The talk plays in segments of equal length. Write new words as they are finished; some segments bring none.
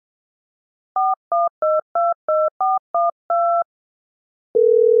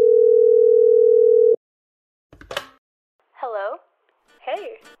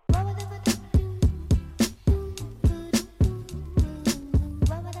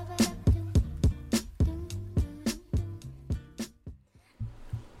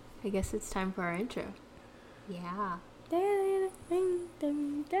guess it's time for our intro. Yeah. Anyways,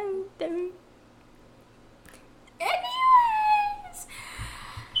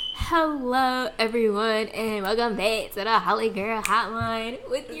 hello everyone, and welcome back to the Holly Girl Hotline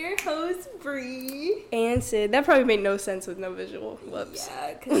with your host Bree and Sid. That probably made no sense with no visual. Whoops.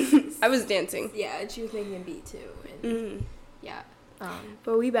 Yeah, cause I was dancing. Yeah, she was making a beat too. And yeah.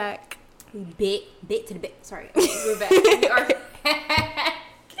 But we back. Bit to the bit. Sorry, we're back. We are back.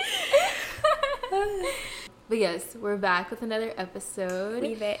 But yes, we're back with another episode.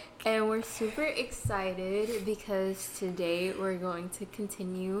 We back. And we're super excited because today we're going to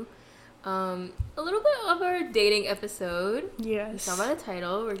continue a little bit of our dating episode. Yes. You saw by the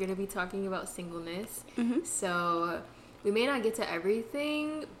title, we're going to be talking about singleness. Mm-hmm. So we may not get to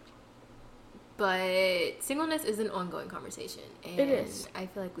everything, but singleness is an ongoing conversation. And it is. I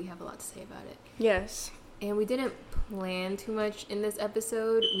feel like we have a lot to say about it. Yes. And we didn't plan too much in this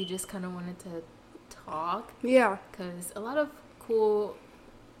episode. We just kind of wanted to talk. Yeah. Because a lot of cool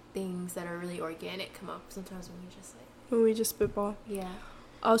things that are really organic come up sometimes when we just spitball. Yeah.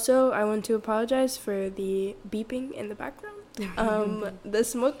 Also, I want to apologize for the beeping in the background. The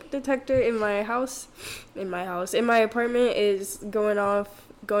smoke detector in my apartment is going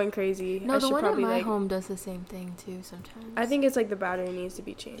crazy. No, the one at my home does the same thing too sometimes. I think it's like the battery needs to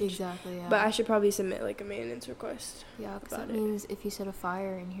be changed. Exactly, yeah. But I should probably submit like a maintenance request. Yeah, because that means if you set a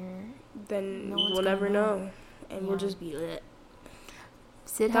fire in here, then we'll never know. And we'll just be lit.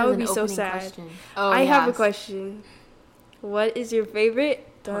 Sid that would be so sad. Question. I have a question. What is your favorite?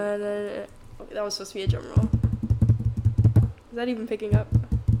 That was supposed to be a drum roll. Is that even picking up?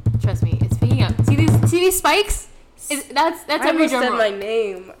 Trust me, it's picking up. See these spikes? That's I every drum roll. said my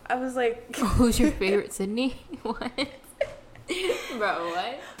name. I was like, who's your favorite, Sydney? What? Bro,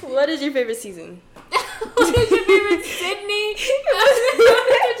 what? What is your favorite season? What is your favorite, Sydney?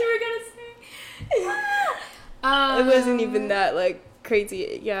 That's what you were gonna say. It wasn't even that like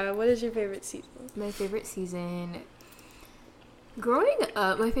crazy. Yeah, what is your favorite season? My favorite season. Growing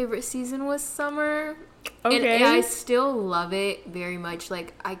up, my favorite season was summer. Okay. And I still love it very much.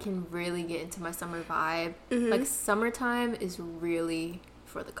 Like, I can really get into my summer vibe. Mm-hmm. Like, summertime is really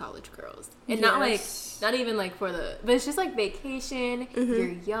for the college girls. And not even like for the, but it's just like vacation. Mm-hmm.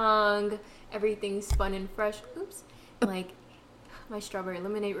 You're young. Everything's fun and fresh. Oops. Like, my strawberry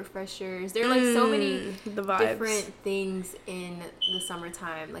lemonade refreshers. There are like so many different things in the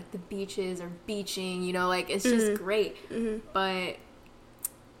summertime. Like, the beaches are beaching, like, it's just great. Mm-hmm. But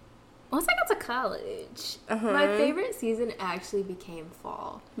once I got to college, my favorite season actually became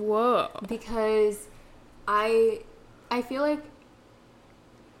fall. Whoa. Because I feel like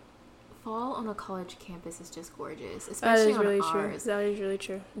fall on a college campus is just gorgeous, especially on ours. That is really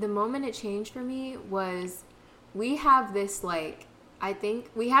true. The moment it changed for me was we have this really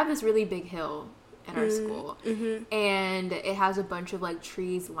big hill at our school, and it has a bunch of like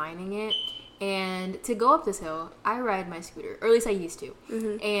trees lining it. And to go up this hill, I ride my scooter, or at least I used to.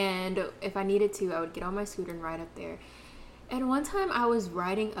 Mm-hmm. And if I needed to, I would get on my scooter and ride up there. And one time I was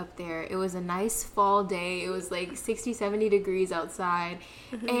riding up there. It was a nice fall day. It was like 60, 70 degrees outside.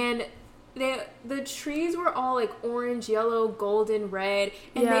 Mm-hmm. And the trees were all like orange, yellow, golden, red.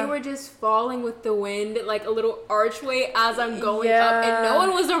 And they were just falling with the wind, like a little archway as I'm going up. And no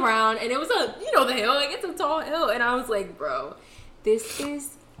one was around. And it was the hill. Like, it's a tall hill. And I was like, bro, this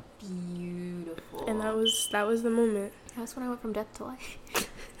is beautiful. And that was the moment. That's when I went from death to life.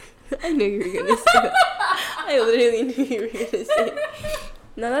 I knew you were gonna say that. I literally knew you were gonna say it.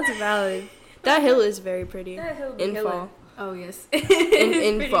 No, that's valid. That hill is very pretty. That hill in fall. Oh yes.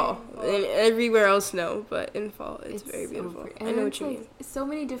 in fall. And everywhere else no, but in fall it's very beautiful. So I know what you mean. So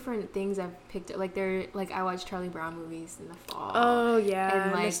many different things I've picked up. Like I watch Charlie Brown movies in the fall. Oh yeah.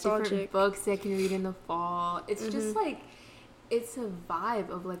 And like nostalgic. Different books I can read in the fall. It's just like, it's a vibe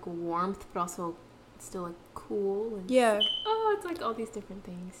of like warmth, but also still like cool. And it's like all these different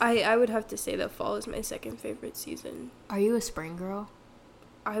things. I would have to say that fall is my second favorite season. Are you a spring girl?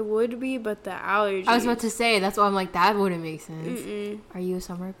 I would be, but the allergies. I was about to say, that's why I'm like, that wouldn't make sense. Are you a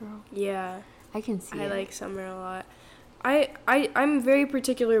summer girl? Yeah. I can see I like summer a lot. I'm very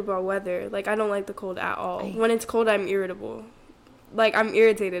particular about weather. Like, I don't like the cold at all. When it's cold, I'm irritable. Like, I'm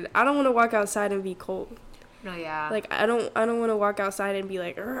irritated. I don't want to walk outside and be cold. No, yeah. Like, I don't want to walk outside and be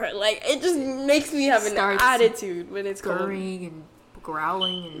like, it just makes me have an attitude when it's cold. And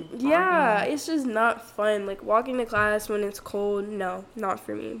growling and barking. Yeah, it's just not fun. Like, walking to class when it's cold, no, not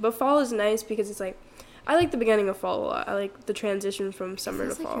for me. But fall is nice because it's like, I like the beginning of fall a lot. I like the transition from summer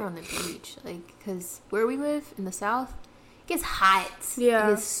to fall. Like you're on the beach, like, because where we live in the south, It gets hot. Yeah.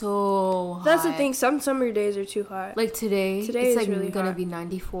 It gets so hot. That's the thing. Some summer days are too hot. Like today Today it's is like really gonna hot. be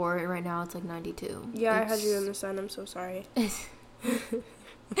 94, and right now it's like 92. Yeah, I had you in the sun. I'm so sorry.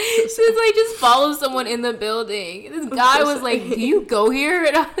 Since I just followed someone in the building, this guy was like, "Do you go here?"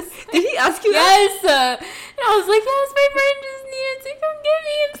 And I was like, Did he ask you yes. And I was like, "Yes, my friend just needed to come get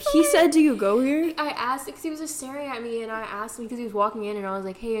me." I'm sorry. He said, "Do you go here?" I asked because he was just staring at me, and I asked him because he was walking in, and I was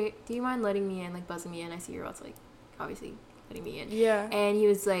like, "Hey, do you mind letting me in?" Like buzzing me in. I see you're also like, obviously letting me in. Yeah. And he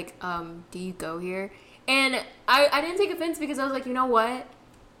was like, "Do you go here?" And I didn't take offense because I was like, you know what?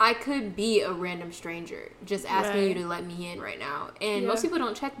 I could be a random stranger just asking you to let me in right now. And most people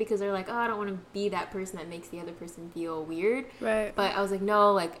don't check because they're like, oh, I don't want to be that person that makes the other person feel weird. Right. But I was like,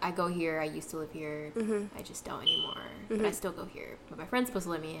 no, like, I go here. I used to live here. I just don't anymore. But I still go here. But my friend's supposed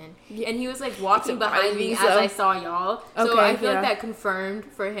to let me in. Yeah. And he was, like, walking behind me as I saw y'all. So I feel like that confirmed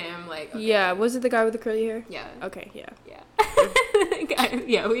for him, like, okay. Yeah. Was it the guy with the curly hair? Yeah. Okay, yeah. Yeah.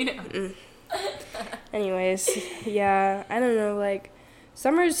 Yeah, we know. Anyways, yeah, I don't know, like,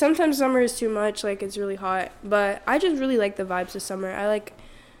 sometimes summer is too much, like, it's really hot, but I just really like the vibes of summer. I like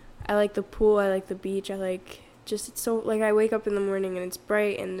the pool, I like the beach, I like, just, it's so, like, I wake up in the morning and it's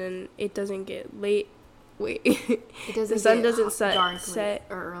bright, and then it doesn't get late, It doesn't the sun get doesn't dark set,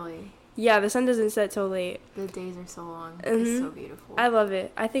 or early. Yeah, the sun doesn't set till late. The days are so long. It's so beautiful. I love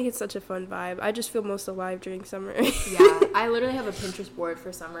it. I think it's such a fun vibe. I just feel most alive during summer. Yeah, I literally have a Pinterest board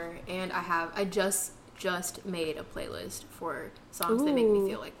for summer, and I just made a playlist for songs that make me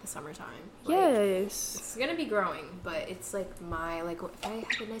feel like the summertime. Like, yes. It's gonna be growing, but it's like my, like, if I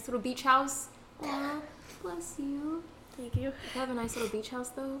have a nice little beach house. Aw, bless you. Thank you. If I have a nice little beach house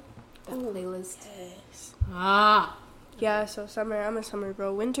though, that playlist. Yes. Ah. Yeah, so summer, I'm a summer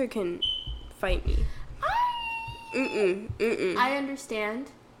girl. Winter can fight me. I understand.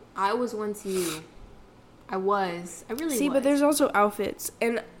 I was once you. I really was. But there's also outfits,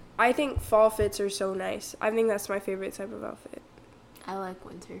 and I think fall fits are so nice. I think that's my favorite type of outfit. I like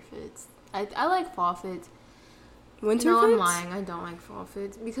winter fits. I like fall fits. Winter fits? fits? I'm lying. I don't like fall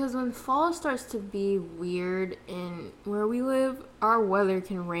fits. Because when fall starts to be weird in where we live, our weather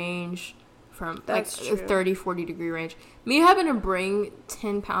can range from That's like true. a 30, 40 degree range. Me having to bring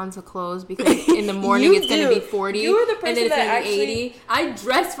 10 pounds of clothes because in the morning it's going to be 40 You were the person and then it's going to be 80. I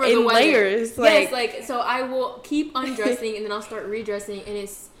dress for the weather. Layers. Yes, like, so I will keep undressing and then I'll start redressing, and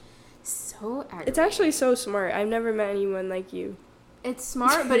it's so aggravating. It's actually so smart. I've never met anyone like you. It's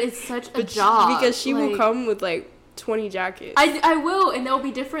smart, but it's such a job. Because she will come with like 20 jackets. I will, and there'll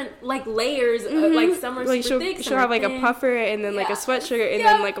be different like layers, like some are like super thick, she'll have like thin. a puffer and then like a sweatshirt and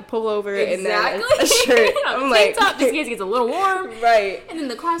then like a pullover and then exactly. a shirt. I'm I'm like, like, top just in case it gets a little warm, right? And then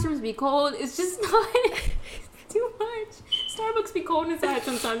the classrooms be cold. It's just not too much. Starbucks be cold inside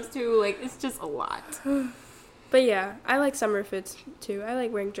sometimes too. Like, it's just a lot. But yeah, I like summer fits too. I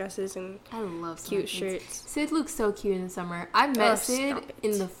like wearing dresses and I love cute fits. shirts. Sid looks so cute in the summer. I met Sid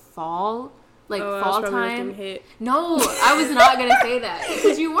in the fall. Like fall time. No, I was not gonna say that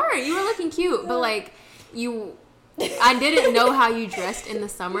because you weren't. You were looking cute, but like I didn't know how you dressed in the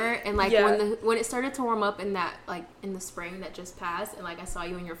summer, and like when it started to warm up in that, like in the spring that just passed, and like I saw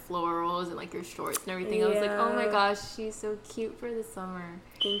you in your florals and like your shorts and everything. I was like, oh my gosh, she's so cute for the summer.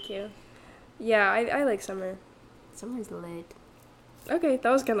 Thank you. Yeah, I like summer. Summer's lit. Okay, that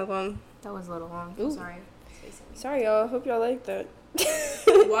was kind of long. That was a little long. Ooh. I'm sorry. Sorry, y'all. Hope y'all liked that.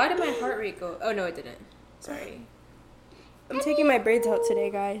 Why did my heart rate go? Oh no, it didn't. Sorry. I'm taking my braids out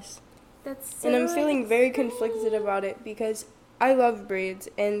today, guys. That's so and I'm feeling very conflicted about it because I love braids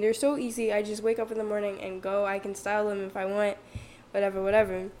and they're so easy. I just wake up in the morning and go. I can style them if I want,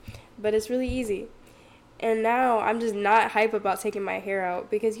 whatever. But it's really easy. And now I'm just not hype about taking my hair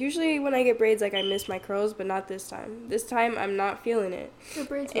out because usually when I get braids, like I miss my curls, but not this time. This time I'm not feeling it. Your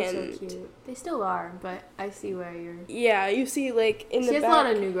braids are so cute. They still are, but I see where you're. Yeah, you see like in the back. She has a lot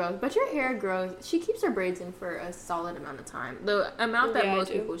of new growth, but your hair grows. She keeps her braids in for a solid amount of time, the amount that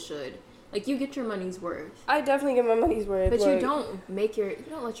most people should. Like, you get your money's worth. I definitely get my money's worth. But you don't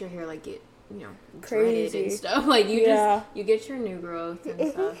let your hair like get, crazy and stuff. Like you get your new growth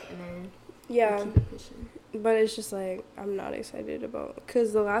and stuff, and then you keep it pushing. But it's just like I'm not excited about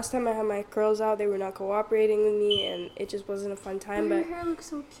because the last time I had my curls out, they were not cooperating with me, and it just wasn't a fun time. But your hair looks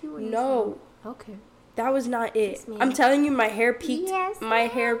so cute. Okay. That was not it. I'm telling you, my hair peaked. Yes, my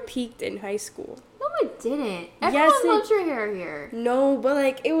hair peaked in high school. No, it didn't. Everyone loves your hair here. No, but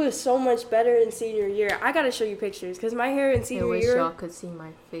like it was so much better in senior year. I gotta show you pictures because my hair in senior year. I wish y'all could see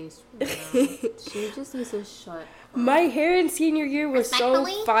my face right now. She just needs to shut. My hair in senior year was so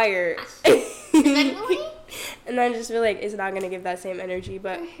fire. And I just feel like it's not gonna give that same energy.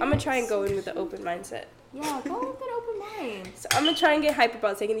 But I'm gonna try and go in with the open mindset. Yeah, go with an open mind. So I'm gonna try and get hype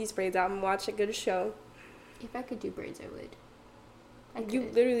about taking these braids out and watch a good show. If I could do braids, I would. You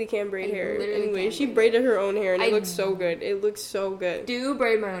literally can braid hair. Anyway, she braid braided her own hair and it looks so good. It looks so good. Do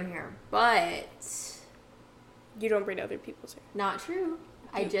braid my own hair, but you don't braid other people's hair. Not true.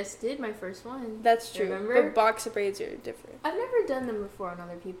 I just did my first one. That's true. Remember? But box braids are different. I've never done them before on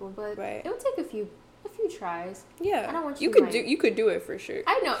other people, but it would take a few tries. Yeah. I don't want you could do it for sure.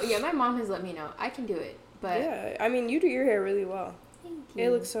 I know. Yeah, my mom has let me know. I can do it. But yeah, I mean, you do your hair really well. Thank you.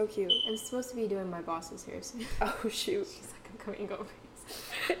 It looks so cute. I'm supposed to be doing my boss's hair soon. Oh shoot. She's like, I'm coming over.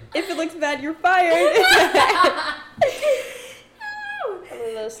 If it looks bad, you're fired.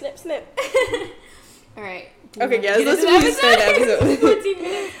 A little snip, snip. All right. Okay, guys, let's move to the episode. 14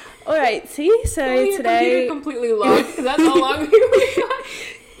 minutes. All right, see, so today completely lost because that's how long we got.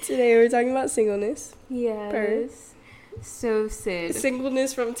 Today we're talking about singleness. Yes. So Sid.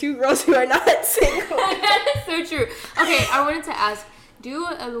 Singleness from two girls who are not single. That's so true. Okay, I wanted to ask, do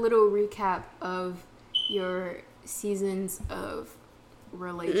a little recap of your seasons of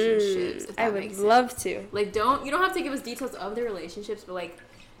relationships. If that I would love to. Like, you don't have to give us details of the relationships, but like,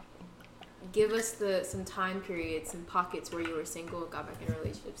 give us some time periods, some pockets where you were single, got back in a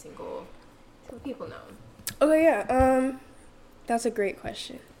relationship, single, so people know. Okay, yeah. That's a great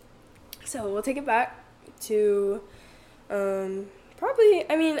question. So we'll take it back to, probably.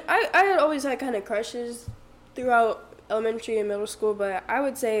 I mean, I had always had kind of crushes throughout elementary and middle school, but I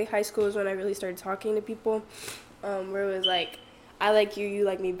would say high school is when I really started talking to people, where it was like, I like you, you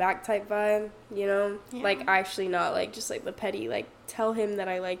like me back type vibe, you know? Yeah. Like, actually not, like, just, like, the petty, like, tell him that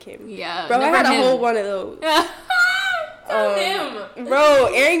I like him. Yeah. Bro, I had a whole one of those. Tell him.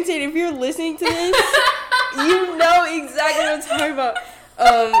 Bro, Arrington, if you're listening to this, you know exactly what I'm talking about.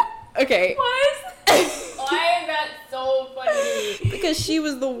 Okay. What? Why is that so funny? Because she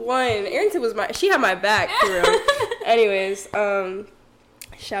was the one. Arrington was she had my back, for real. Anyways,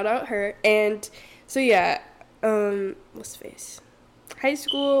 shout out her. And, so, yeah, what's the face? High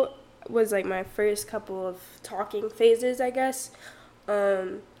school was like my first couple of talking phases, I guess.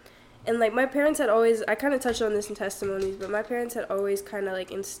 And like my parents had always, I kind of touched on this in testimonies, but my parents had always kind of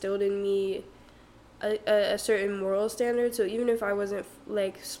like instilled in me a certain moral standard. So even if I wasn't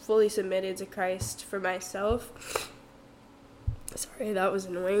like fully submitted to Christ for myself, sorry, that was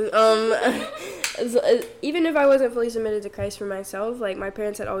annoying. Even if I wasn't fully submitted to Christ for myself, like my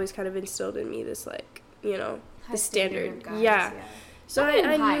parents had always kind of instilled in me this like, you know, the standard. Yeah. So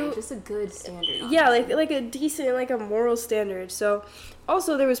I knew just a good standard. Honestly. Yeah, like a decent, like a moral standard. So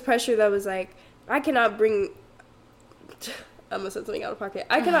also there was pressure that was like, I cannot bring, I almost said something out of pocket.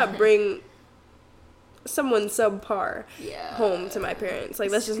 I cannot bring someone subpar home to my parents. Like,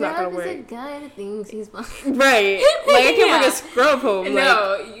 that's just not gonna work. A guy that thinks he's right. Like, I can't bring a scrub home.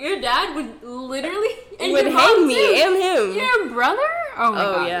 No, like, your dad would literally would hang me and him. Your brother? Oh my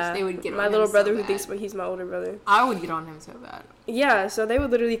gosh, yeah. They would get on my him little brother so who bad. thinks he's my older brother. I would get on him so bad. Yeah, so they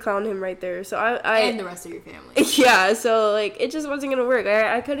would literally clown him right there. So I and the rest of your family. Yeah, so like it just wasn't gonna work.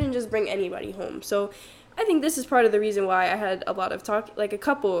 I couldn't just bring anybody home. So I think this is part of the reason why I had a lot of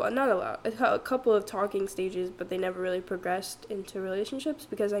a couple of talking stages, but they never really progressed into relationships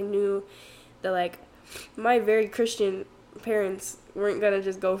because I knew that like my very Christian parents weren't gonna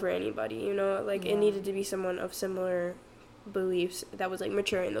just go for anybody, you know, like it needed to be someone of similar beliefs that was like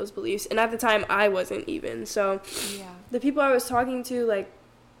mature in those beliefs, and at the time I wasn't even. So the people I was talking to, like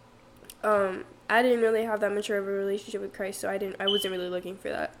I didn't really have that mature of a relationship with Christ, so I wasn't really looking for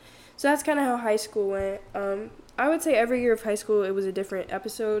that. So that's kind of how high school went. I would say every year of high school it was a different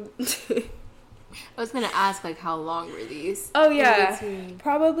episode. I was gonna ask, like, how long were these? Oh yeah,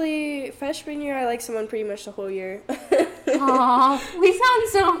 probably freshman year I liked someone pretty much the whole year. Aw, we sound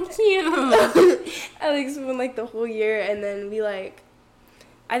so cute. I liked someone like the whole year, and then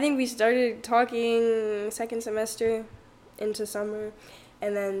I think we started talking second semester into summer,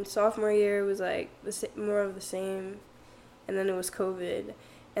 and then sophomore year was like more of the same, and then it was COVID,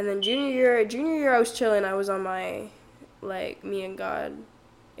 and then junior year I was chilling. I was on my like me and God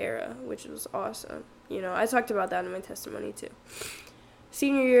era, which was awesome. You know, I talked about that in my testimony too.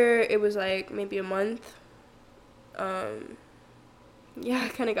 Senior year, it was like maybe a month. Yeah, I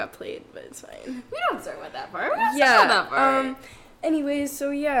kind of got played, but it's fine. We don't talk about that part. That part. Anyways,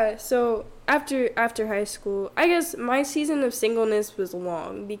 so after high school, I guess my season of singleness was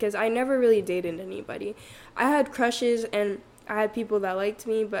long because I never really dated anybody. I had crushes and I had people that liked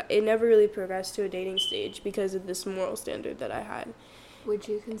me, but it never really progressed to a dating stage because of this moral standard that I had. Would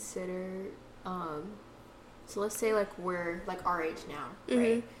you consider, so let's say, like, we're, like, our age now,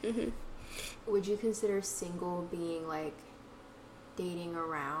 right? Mm-hmm. Would you consider single being, like, dating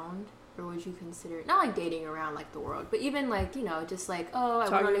around? or would you consider, not like dating around like the world, but even like, you know, just like, oh, I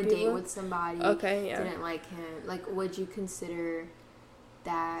went on a date with somebody, okay, yeah, didn't like him, like, would you consider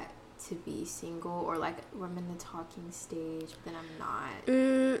that to be single, or like I'm in the talking stage but then I'm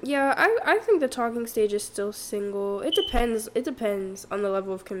not? Yeah, I think the talking stage is still single. It depends on the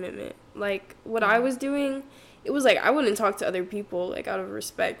level of commitment. Like what I was doing, it was like I wouldn't talk to other people like out of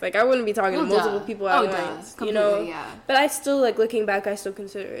respect. Like I wouldn't be talking to multiple people at once, you know. Yeah. But I still, like, looking back, I still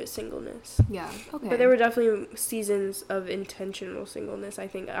consider it singleness. Yeah. Okay. But there were definitely seasons of intentional singleness. I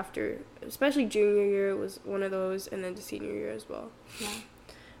think after, especially junior year, was one of those, and then the senior year as well. Yeah.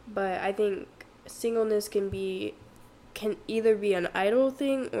 But I think singleness can either be an idle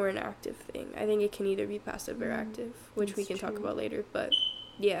thing or an active thing. I think it can either be passive or active, which we can talk about later. But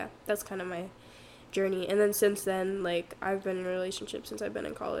yeah, that's kind of my journey. And then since then, like, I've been in a relationship since I've been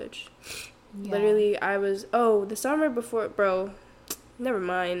in college. Yeah. Literally, I was, the summer before, bro, never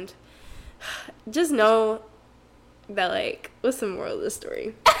mind. Just know that, like, what's the moral of the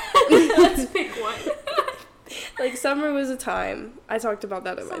story? Let's pick one. Like, summer was a time. I talked about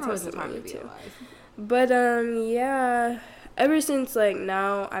that in my testimony too. But yeah, ever since, like,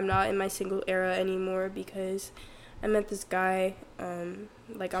 now I'm not in my single era anymore because I met this guy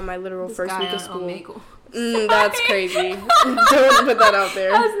like on my literal first week of school. That's crazy. Don't put that out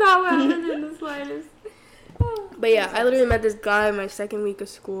there. That's not what happened in the slightest. But yeah, I literally met this guy my second week of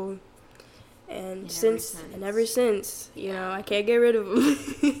school. And ever since, you know, I can't get rid of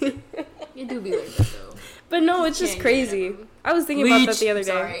him. You do be like that though. But no, it's just crazy. I was thinking about that the other day.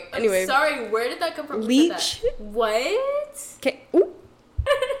 Sorry. Anyway. Sorry, where did that come from? Leech? What? Okay. Ooh.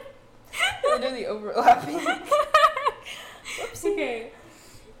 Literally overlapping. Whoops. Okay,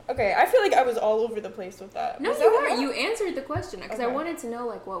 I feel like I was all over the place with that. No, you weren't. You answered the question because I wanted to know,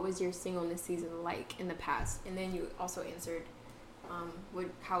 like, what was your singleness season like in the past, and then you also answered,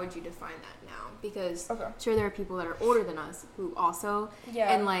 how would you define that now? Because sure, there are people that are older than us who also,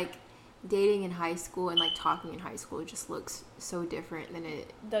 and like dating in high school and like talking in high school just looks so different than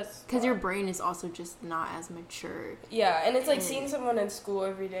it does, because your brain is also just not as mature. Yeah, and it's like seeing someone in school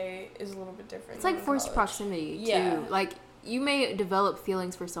every day is a little bit different. It's like forced proximity too. Like, you may develop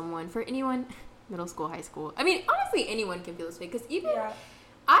feelings for someone, for anyone, middle school, high school. I mean, honestly, anyone can feel this way, because even,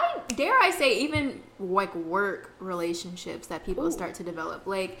 I say, even like work relationships that people start to develop,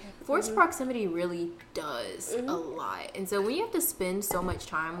 like forced proximity really does a lot. And so when you have to spend so much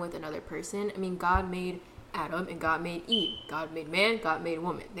time with another person, I mean, God made Adam and God made Eve. God made man, God made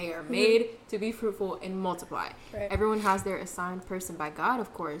woman. They are made to be fruitful and multiply. Right. Everyone has their assigned person by God,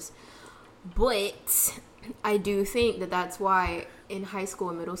 of course. But I do think that that's why in high school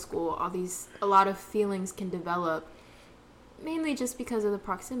and middle school, a lot of feelings can develop, mainly just because of the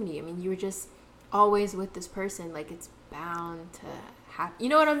proximity. I mean, you were just always with this person, like, it's bound to happen. You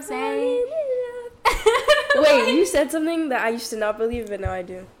know what I'm saying? Wait, you said something that I used to not believe, but now I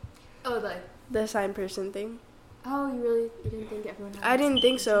do. Oh, the assigned person thing. Oh, you didn't think everyone had I didn't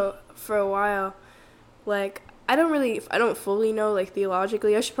think so for a while. Like, I don't fully know, like,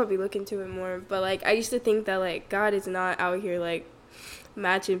 theologically. I should probably look into it more. But, like, I used to think that, like, God is not out here, like,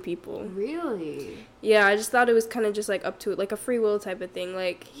 matching people. Really? Yeah, I just thought it was kind of just, like, up to it, like a free will type of thing.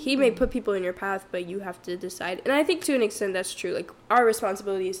 Like, he may put people in your path, but you have to decide. And I think to an extent that's true. Like, our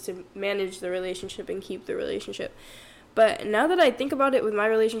responsibility is to manage the relationship and keep the relationship. But now that I think about it with my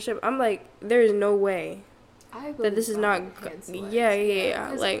relationship, I'm like, there's no way that this is not...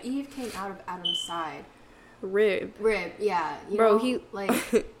 Yeah. Like, Eve came out of Adam's side. Rib, yeah. Bro, he like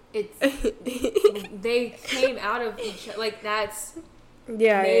it's they came out of each other. Like, that's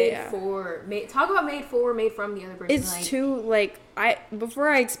made talk about made from the other person. It's like, too, like, before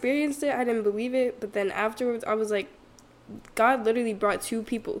I experienced it, I didn't believe it, but then afterwards I was like, God literally brought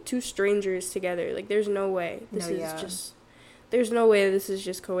two strangers together. Like, there's no way this is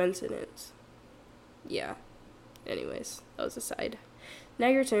just coincidence. Yeah. Anyways, that was a side. Now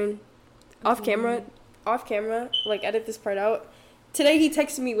your turn. Off camera, like, edit this part out. Today he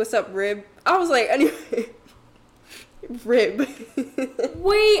texted me, "What's up, Rib?" I was like, anyway, Rib.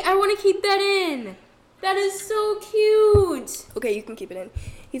 Wait, I want to keep that in. That is so cute. Okay, you can keep it in.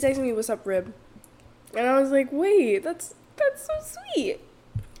 He texted me, "What's up, Rib?" And I was like, wait, that's so sweet.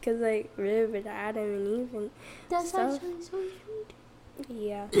 Because, like, Rib and Adam and Eve and that's stuff. actually so sweet.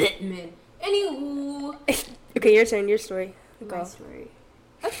 Yeah. Man. Anywho. Okay, your turn, your story. Go. My story.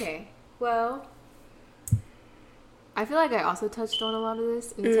 Okay, well, I feel like I also touched on a lot of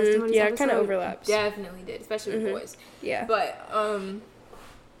this in the testimonies. Yeah, it kind of overlaps. Definitely did, especially with boys. Yeah. But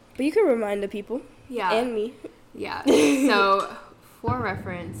you can remind the people. Yeah. And me. Yeah. So, for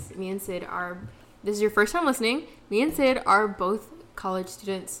reference, me and Sid are... This is your first time listening. Me and Sid are both college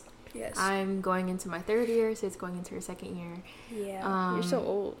students. Yes. I'm going into my 3rd year, so it's going into her 2nd year. Yeah. You're so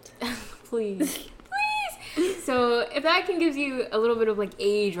old. Please. Please. So if that can give you a little bit of like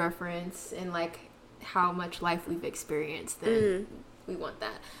age reference and like how much life we've experienced, then we want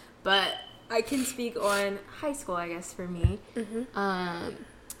that. But I can speak on high school, I guess, for me.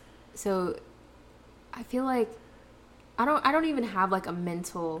 So I feel like I don't even have like a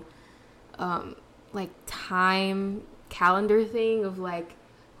mental like time calendar thing of like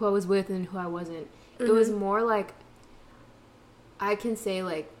who I was with and who I wasn't. It was more like I can say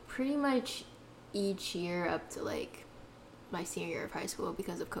like pretty much each year up to like my senior year of high school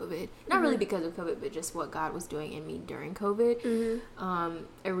because of COVID. Not really because of COVID, but just what God was doing in me during COVID.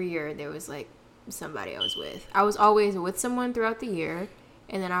 Every year there was like somebody I was with. I was always with someone throughout the year,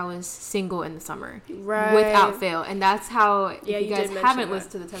 and then I was single in the summer. Right. Without fail. And that's how, if Yeah, you guys haven't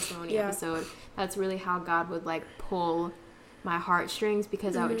listened to the testimony episode, that's really how God would like pull my heartstrings,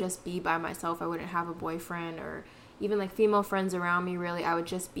 because I would just be by myself. I wouldn't have a boyfriend or even like female friends around me, really. I would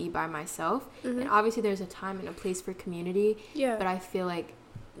just be by myself. And obviously there's a time and a place for community. Yeah. But I feel like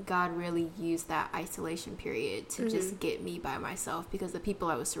God really used that isolation period to just get me by myself, because the people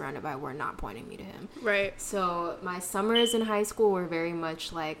I was surrounded by were not pointing me to him. Right. So my summers in high school were very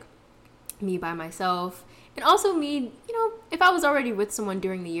much like me by myself. And also me, you know, if I was already with someone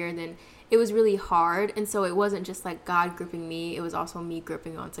during the year, then it was really hard. And so it wasn't just like God gripping me, it was also me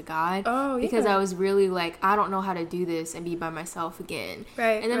gripping onto God. Oh, yeah. Because I was really like, I don't know how to do this and be by myself again.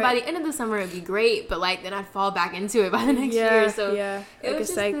 Right. And then by the end of the summer it'd be great, but like then I'd fall back into it by the next year. So it like was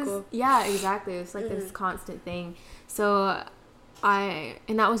a cycle. Exactly. It was like this constant thing. So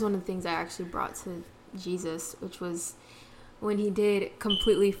and that was one of the things I actually brought to Jesus, which was when he did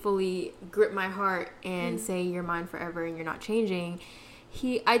completely fully grip my heart and say, you're mine forever and you're not changing.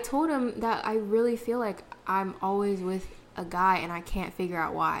 I told him that I really feel like I'm always with a guy and I can't figure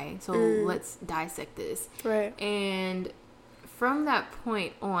out why. So let's dissect this. Right. And from that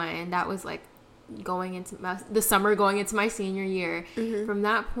point on, that was like going into the summer going into my senior year. From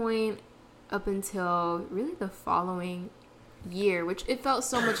that point up until really the following year, which it felt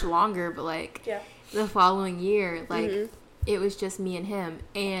so much longer, but like the following year, like it was just me and him.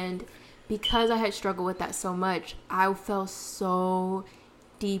 And because I had struggled with that so much, I felt so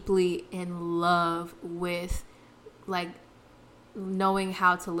deeply in love with like knowing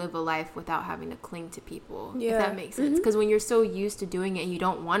how to live a life without having to cling to people, if that makes sense. Because when you're so used to doing it and you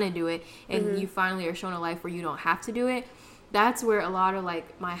don't want to do it, and you finally are shown a life where you don't have to do it, that's where a lot of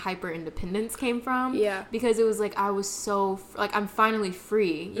like my hyper independence came from. Because it was like I was so like I'm finally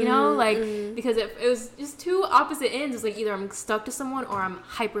free, you know, like because it was just two opposite ends. It's like either I'm stuck to someone or I'm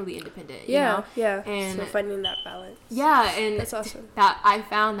hyperly independent. You know? And so finding that balance. And that's awesome. That I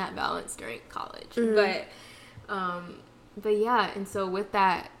found that balance during college. But yeah, and so with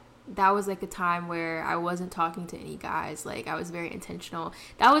that was like a time where I wasn't talking to any guys. Like I was very intentional.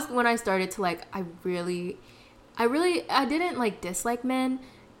 That was when I started to like I didn't like dislike men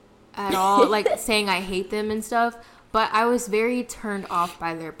at all, like saying I hate them and stuff, but I was very turned off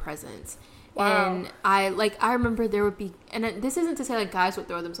by their presence. And I remember there would be, and this isn't to say like guys would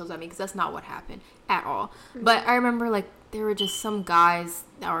throw themselves at me, because that's not what happened at all. But I remember like there were just some guys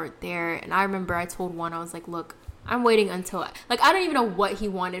that were there, and I remember I told one, I was like, look, I'm waiting until like I don't even know what he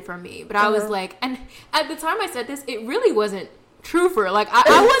wanted from me, but I was like, and at the time I said this, it really wasn't true for like I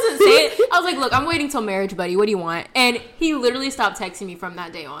wasn't saying, I was like, look, I'm waiting till marriage, buddy, what do you want? And he literally stopped texting me from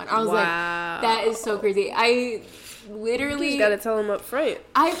that day on. I was like, that is so crazy. I literally, you just gotta tell him up front.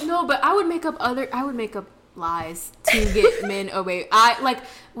 I know, but I would make up lies to get men away.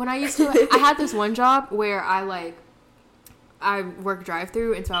 When I used to, I had this one job where I work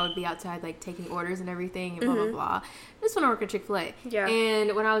drive-through, and so I would be outside like taking orders and everything and blah blah blah. This when I worked at Chick-fil-A.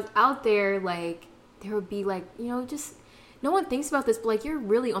 And when I was out there, like there would be like, you know, just no one thinks about this, but like you're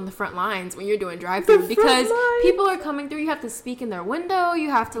really on the front lines when you're doing drive-through, because people are coming through. You have to speak in their window.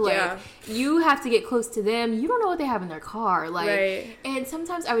 You have to you have to get close to them. You don't know what they have in their car, and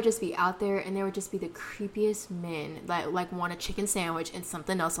sometimes I would just be out there, and there would just be the creepiest men that like want a chicken sandwich and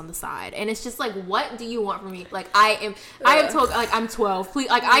something else on the side, and it's just like, what do you want from me? Like I am told like I'm 12. Please,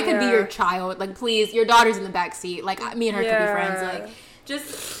 like I could be your child. Like please, your daughter's in the back seat. Like me and her could be friends. Like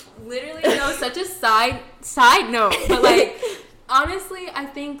just literally, such a side note, but like honestly, I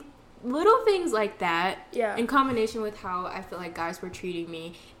think little things like that, in combination with how I feel like guys were treating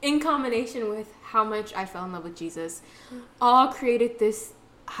me, in combination with how much I fell in love with Jesus, all created this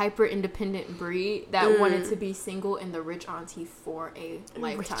hyper independent breed that wanted to be single and the rich auntie for a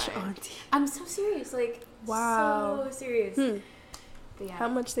lifetime. I'm so serious, like so serious. But how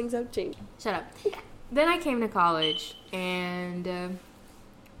much things have changed. Shut up. Then I came to college, and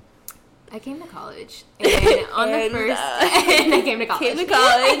I came to college, and on the first, and I came to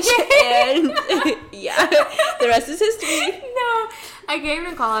college. And yeah, the rest is history. No, I came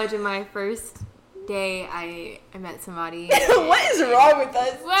to college, and my first day, I met somebody. What is wrong with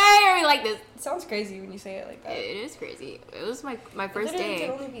us? Why are we like this? It sounds crazy when you say it like that. It is crazy. It was my first day. It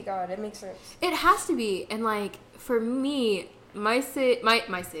can only be God. It makes sense. It has to be, and like for me, my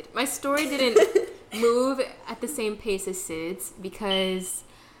story didn't move at the same pace as Sid's because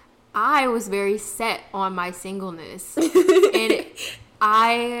I was very set on my singleness, and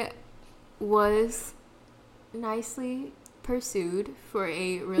I was nicely pursued for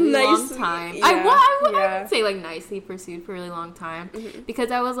a really long time. Yeah, I would say like nicely pursued for a really long time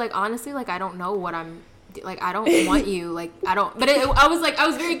because I was like, honestly, like I don't know what I'm like. I don't want you. Like I don't. But I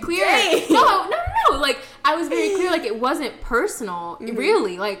was very clear. No. Like I was very clear. Like it wasn't personal,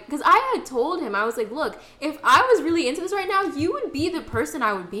 really. Like because I had told him, I was like, look, if I was really into this right now, you would be the person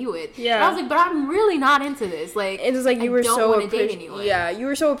I would be with. Yeah. And I was like, but I'm really not into this. Like it was like you were so date anyone. Yeah, you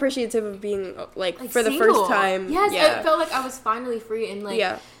were so appreciative of being like for single. The first time. Yes, yeah. It felt like I was finally free and like.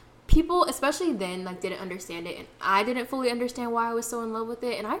 Yeah. People, especially then, like didn't understand it, and I didn't fully understand why I was so in love with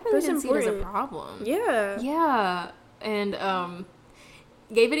it, and I really didn't see it as a problem. Yeah, and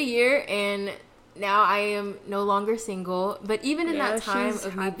gave it a year, and now I am no longer single. But even in that time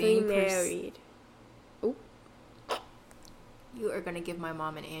of me being married, you are gonna give my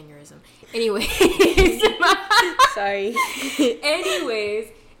mom an aneurysm. Anyways, sorry. Anyways,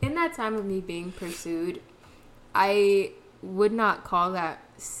 in that time of me being pursued, I would not call that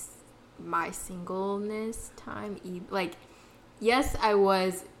my singleness time. Like, yes, I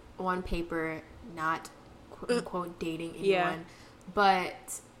was on paper not quote unquote dating anyone,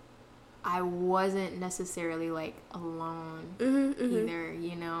 but I wasn't necessarily like alone either,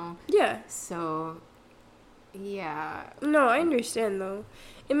 you know? Yeah. So, yeah. No, I understand though.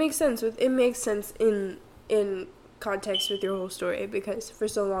 It makes sense in context with your whole story because for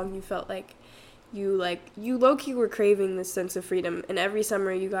so long you felt like you low-key were craving this sense of freedom, and every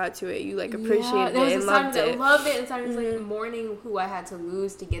summer you got to it, you like appreciated it and loved it. I loved it, and sometimes like mourning who I had to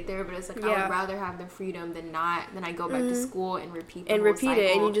lose to get there, but it's like I would rather have the freedom than I go back to school and repeat it,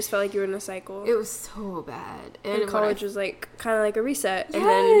 and you just felt like you were in a cycle. It was so bad, and college was like kind of like a reset, and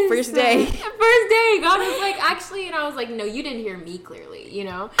then first day, God was like, actually, and I was like, no, you didn't hear me clearly, you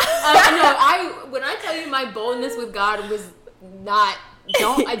know. No, when I tell you my boldness with God was not.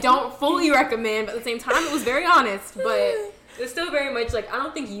 I don't fully recommend, but at the same time it was very honest, but it's still very much like I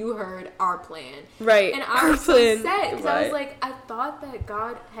don't think you heard our plan, right? And I was so upset because I was like, I thought that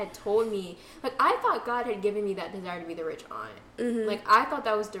God had told me, like I thought God had given me that desire to be the rich aunt, like I thought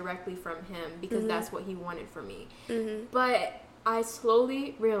that was directly from him because that's what he wanted for me, but I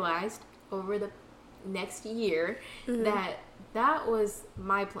slowly realized over the next year that was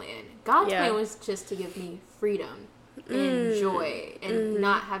my plan. God's plan was just to give me freedom and joy and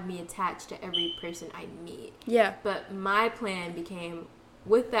not have me attached to every person I meet. Yeah. But my plan became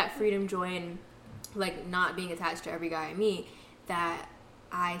with that freedom, joy, and like not being attached to every guy I meet, that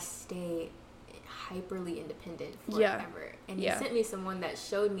I stay hyperly independent forever. And he sent me someone that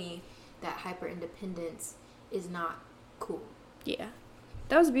showed me that hyper independence is not cool. Yeah.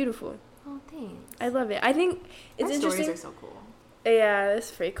 That was beautiful. Oh, thanks. I love it. I think it's interesting. Stories are so cool. Yeah,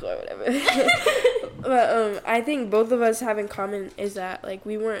 that's pretty cool or whatever. But I think both of us have in common is that like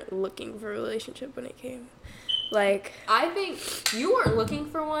we weren't looking for a relationship when it came. Like I think you weren't looking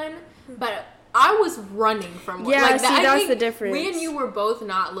for one, but I was running from one. Yeah, like, that's the difference. Me and you were both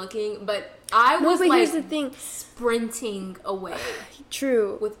not looking, but I was but like here's the thing. Sprinting away.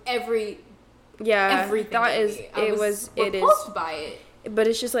 True. With everything. That is it was repulsed by it. But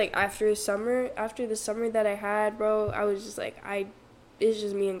it's just like after the summer that I had, bro, I was just like it's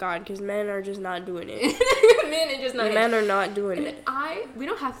just me and God because men are just not doing it. Men are not doing it. We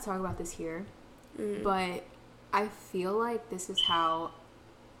don't have to talk about this here, but I feel like this is how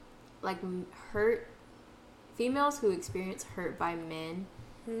like females who experience hurt by men,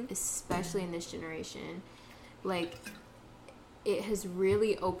 especially in this generation, like it has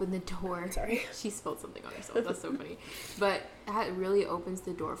really opened the door. Sorry. She spilled something on herself. That's so funny. But that really opens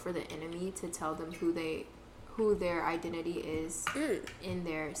the door for the enemy to tell them who their identity is in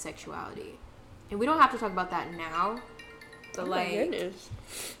their sexuality. And we don't have to talk about that now. But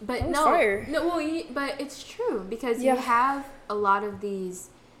but it's true because you have a lot of these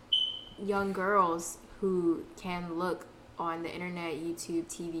young girls who can look on the internet, YouTube,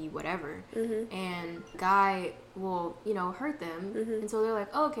 TV, whatever, and guy will, hurt them, and so they're like,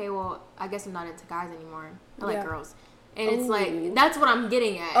 oh, okay, well, I guess I'm not into guys anymore. I like girls. And it's like, that's what I'm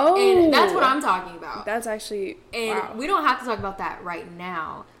getting at. Oh. And that's what I'm talking about. That's actually, and we don't have to talk about that right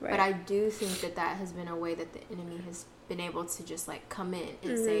now. Right. But I do think that has been a way that the enemy has been able to just like come in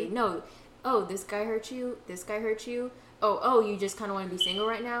and say, no, oh, this guy hurt you. This guy hurt you. Oh, you just kind of want to be single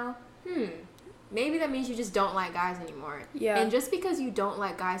right now? Maybe that means you just don't like guys anymore. Yeah. And just because you don't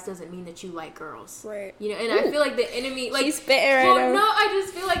like guys doesn't mean that you like girls. Right. You know, and I feel like the enemy, like, she's spitting right now. No, I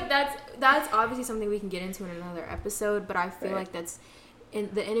just feel like that's obviously something we can get into in another episode, but I feel like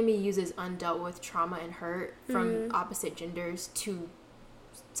the enemy uses undealt with trauma and hurt from opposite genders to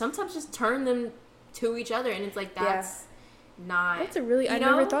sometimes just turn them to each other, and it's like that's not. That's a really I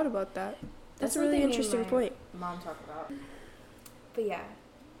never thought about that. That's a really interesting point. Mom talked about. But yeah.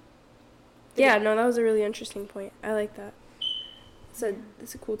 Yeah, no, that was a really interesting point. I like that.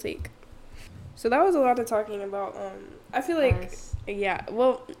 It's a cool take. So that was a lot of talking about. I feel like,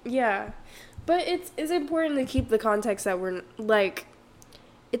 but it's important to keep the context that we're like.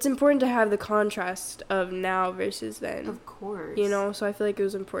 It's important to have the contrast of now versus then. Of course. You know, so I feel like it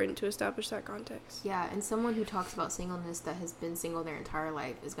was important to establish that context. Yeah, and someone who talks about singleness that has been single their entire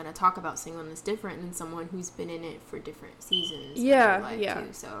life is going to talk about singleness different than someone who's been in it for different seasons of their life too.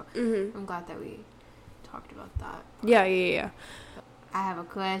 So I'm glad that we talked about that. Yeah. I have a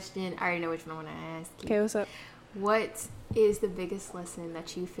question. I already know which one I want to ask you. Okay, what's up? What is the biggest lesson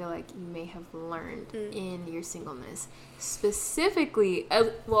that you feel like you may have learned in your singleness? Specifically,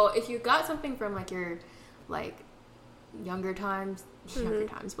 if you got something from like your like younger times, but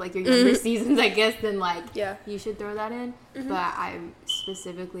like your younger seasons, I guess, then like you should throw that in. But I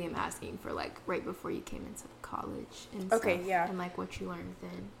specifically am asking for like right before you came into college and stuff, and like what you learned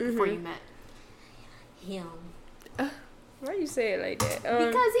then before you met him. Why do you say it like that?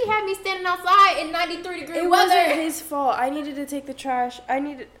 Because he had me standing outside in 93-degree weather. It wasn't his fault. I needed to take the trash.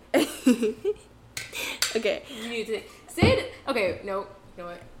 Okay. You need to Sid. Okay, no, you know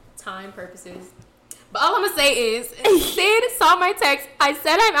what? Time purposes. But all I'm gonna say is, Sid saw my text. I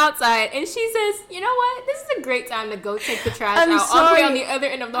said I'm outside, and she says, "You know what? This is a great time to go take the trash out all the way on the other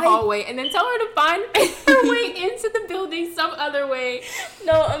end of the hallway, and then tell her to find her way into the building some other way."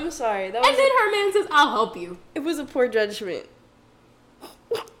 No, I'm sorry. And then her man says, "I'll help you." It was a poor judgment.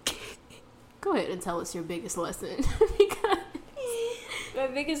 Go ahead and tell us your biggest lesson. Because my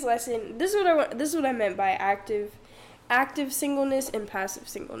biggest lesson. This is what I meant by active singleness and passive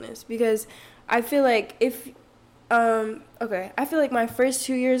singleness, because I feel like I feel like my first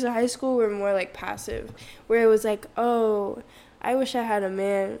 2 years of high school were more like passive, where it was like, oh, I wish I had a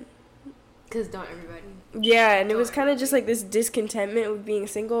man. Because don't everybody? Yeah, and it was kind of just like this discontentment with being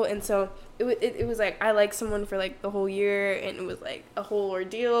single, and so it was like I liked someone for like the whole year, and it was like a whole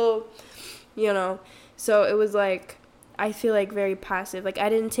ordeal, you know. So it was like, I feel like very passive. Like I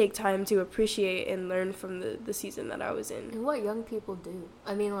didn't take time to appreciate and learn from the season that I was in. And what young people do?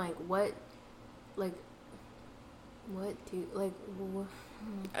 I mean, like what do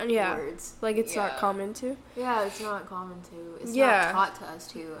words? Like it's not common to. Yeah, it's not common to. It's not taught to us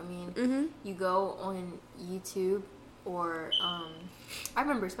to. I mean, you go on YouTube or I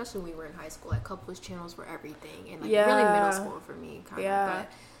remember especially when we were in high school, like couples channels were everything, and like really middle school for me, kind of.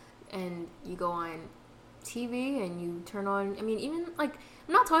 But and you go on TV and you turn on. I mean, even like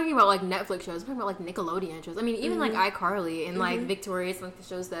I'm not talking about like Netflix shows. I'm talking about like Nickelodeon shows. I mean, even like iCarly and like Victorious, like the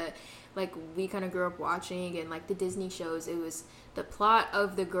shows that like we kind of grew up watching, and like the Disney shows. It was the plot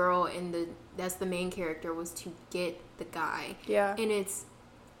of the girl and that's the main character was to get the guy. Yeah, and it's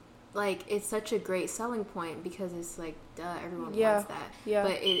like it's such a great selling point because it's like everyone wants that. Yeah,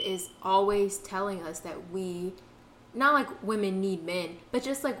 but it is always telling us that we. Not like women need men, but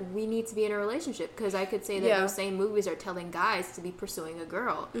just like we need to be in a relationship, because I could say that those same movies are telling guys to be pursuing a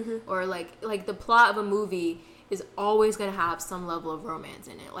girl, or like the plot of a movie is always going to have some level of romance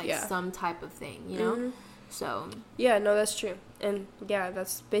in it, like some type of thing, you know? So yeah, no, that's true. And yeah,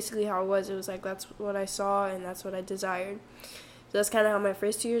 that's basically how it was. It was like that's what I saw and that's what I desired. So that's kind of how my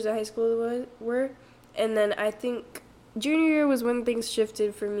first 2 years of high school were. And then I think junior year was when things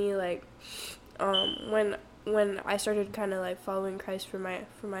shifted for me, like when I started kind of like following Christ for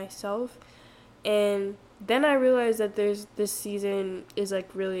myself. And then I realized that this season is like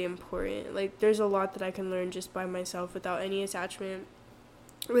really important. Like there's a lot that I can learn just by myself without any attachment,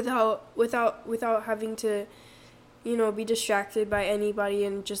 without having to, you know, be distracted by anybody,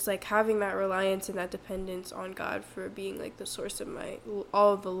 and just like having that reliance and that dependence on God for being like the source of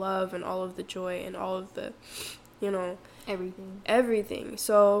all of the love and all of the joy and all of the, you know, everything.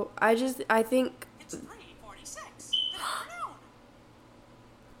 So I think it's 3:46.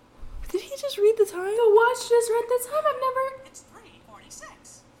 Did he just read the time? The watch just read the time. I've never. It's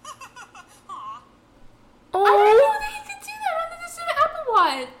 3:46. Oh, I didn't know that he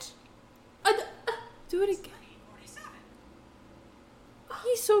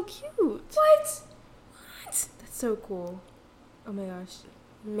so cool. Oh my gosh.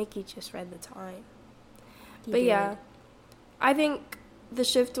 Mickey just read the time. He but did. yeah, I think the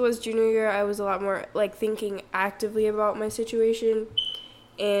shift was junior year. I was a lot more like thinking actively about my situation,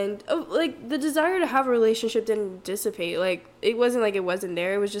 and like the desire to have a relationship didn't dissipate. Like it wasn't like it wasn't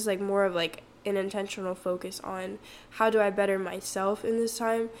there. It was just like more of like an intentional focus on how do I better myself in this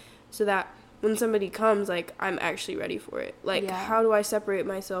time, so that when somebody comes, like I'm actually ready for it. Like how do I separate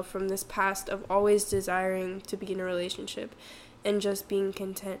myself from this past of always desiring to be in a relationship, and just being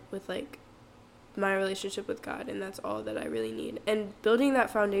content with like my relationship with God, and that's all that I really need. And building that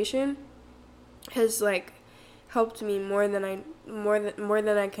foundation has like helped me more than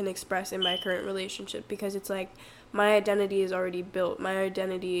I can express in my current relationship, because it's like my identity is already built. My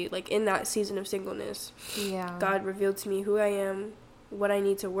identity, like in that season of singleness, God revealed to me who I am, what I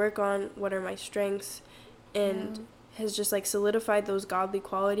need to work on, what are my strengths, and has just like solidified those godly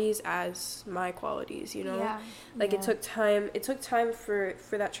qualities as my qualities, you know? It took time for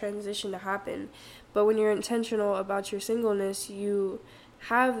that transition to happen. But when you're intentional about your singleness, you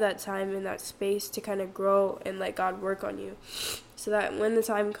have that time and that space to kind of grow and let God work on you, so that when the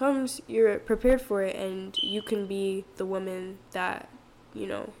time comes, you're prepared for it, and you can be the woman that, you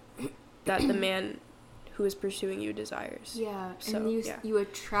know, that the man who is pursuing you desires. So, and you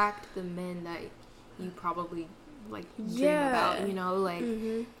attract the men that you probably like dream about, you know, like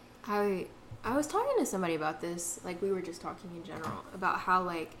I was talking to somebody about this, like we were just talking in general about how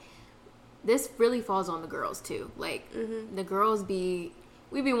like this really falls on the girls too. Like the girls we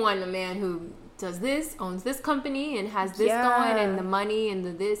be wanting a man who does this, owns this company, and has this going, and the money, and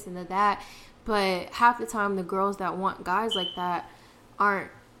the this and the that. But half the time, the girls that want guys like that aren't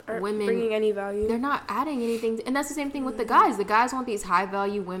women bringing any value. They're not adding anything. And that's the same thing with the guys. The guys want these high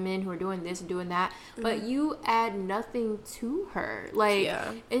value women who are doing this and doing that, but you add nothing to her. Like,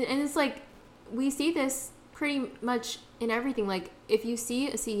 and it's like, we see this pretty much in everything. Like, if you see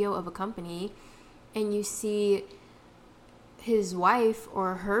a CEO of a company and you see his wife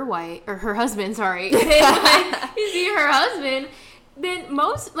or her husband, sorry, you see her husband, then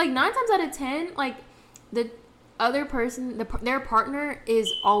most, like 9 times out of 10, like the other person, their partner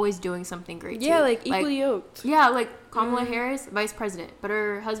is always doing something great too. Like equally yoked. Like Kamala Harris, vice president, but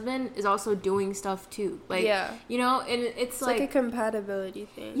her husband is also doing stuff too. Like, you know, and it's like a compatibility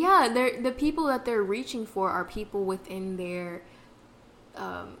thing. The people that they're reaching for are people within their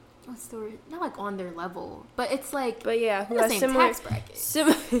what's the word? Not like on their level, but it's like, who has similar tax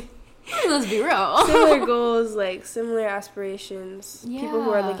bracket. Let's be real. Similar goals, like similar aspirations. People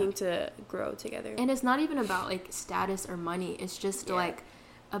who are looking to grow together. And it's not even about like status or money. It's just like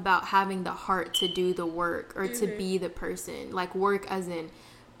about having the heart to do the work, or to be the person. Like work as in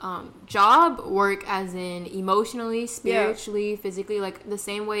job, work as in emotionally, spiritually, physically. Like the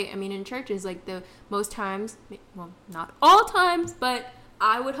same way. I mean, in churches, like the most times, well, not all times, but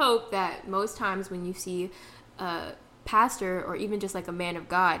I would hope that most times when you see a pastor or even just like a man of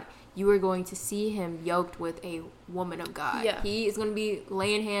God, you are going to see him yoked with a woman of God. He is going to be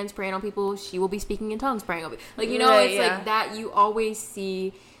laying hands, praying on people. She will be speaking in tongues, praying on people. Like, you know, it's like that. You always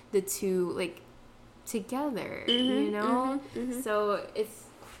see the two like together, you know? So it's,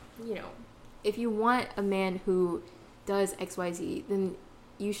 you know, if you want a man who does XYZ, then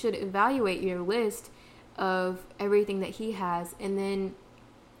you should evaluate your list of everything that he has, and then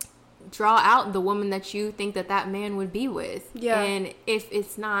draw out the woman that you think that man would be with. And if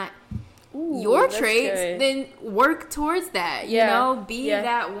it's not your traits, then work towards that. You know, be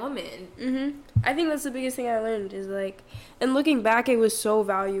that woman. I think that's the biggest thing I learned is like, and looking back, it was so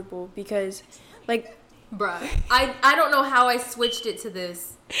valuable because, like, bruh, I don't know how I switched it to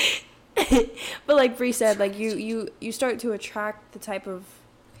this. But like Bree said, like you start to attract the type of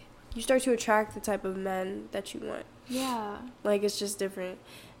men that you want. Like it's just different.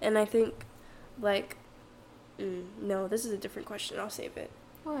 And I think, like, no, this is a different question. I'll save it.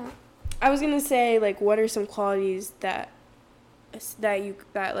 What? I was gonna say, like, what are some qualities that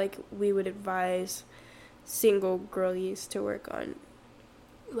like we would advise single girlies to work on?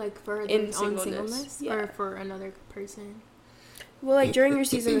 Like for their own singleness, or for another person? Well, like during your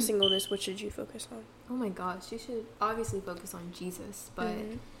season of singleness, what should you focus on? Oh my gosh, you should obviously focus on Jesus, but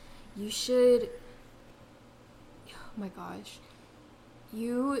you should. Oh my gosh.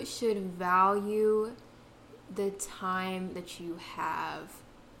 You should value the time that you have,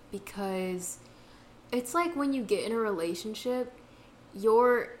 because it's like when you get in a relationship,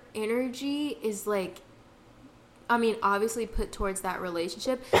 your energy is like, I mean, obviously put towards that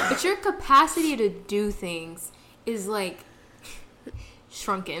relationship, but your capacity to do things is like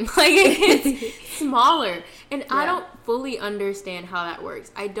shrunken. Like it's smaller. And I don't fully understand how that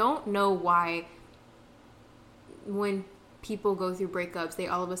works. I don't know why when people go through breakups, they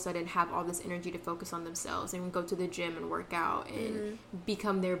all of a sudden have all this energy to focus on themselves and go to the gym and work out and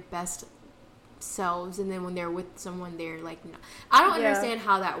become their best selves, and then when they're with someone, they're like, no. I don't understand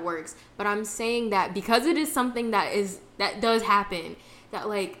how that works, but I'm saying that because it is something that does happen, that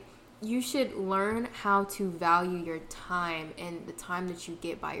like you should learn how to value your time and the time that you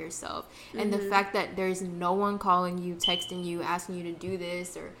get by yourself, and the fact that there's no one calling you, texting you, asking you to do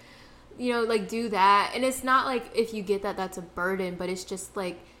this or like do that. And it's not like if you get that, that's a burden, but it's just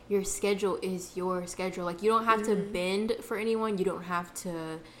like your schedule is your schedule. Like you don't have to bend for anyone. You don't have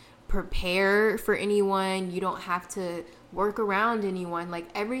to prepare for anyone. You don't have to work around anyone. Like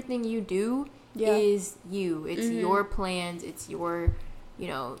everything you do is you. It's your plans. It's your,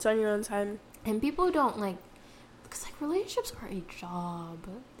 it's on your own time. And people don't because like relationships are a job.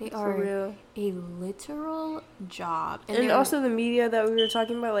 They are real. A literal job. And also the media that we were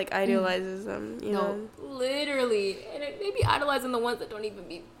talking about like idealizes them, literally. And it maybe idolizing the ones that don't even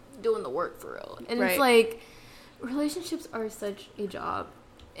be doing the work for real. And it's like relationships are such a job.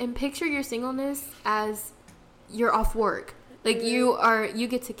 And picture your singleness as you're off work. Like you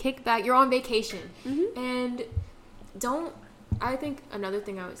get to kick back, you're on vacation. And I think another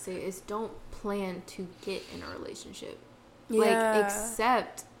thing I would say is don't plan to get in a relationship. Like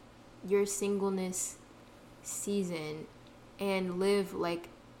accept your singleness season and live like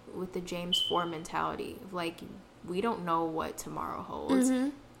with the James 4 mentality of like, we don't know what tomorrow holds.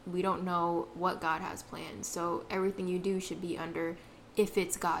 We don't know what God has planned. So everything you do should be under if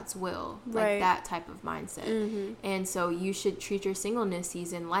it's God's will, like that type of mindset. And so you should treat your singleness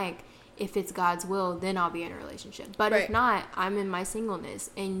season like, if it's God's will, then I'll be in a relationship. But if not, I'm in my singleness,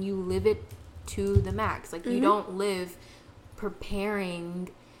 and you live it to the max. Like you don't live preparing,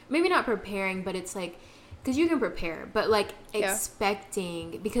 maybe not preparing, but it's like, because you can prepare, but like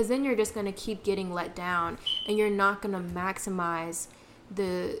expecting, because then you're just going to keep getting let down, and you're not going to maximize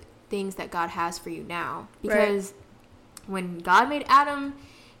the things that God has for you now. Because when God made Adam,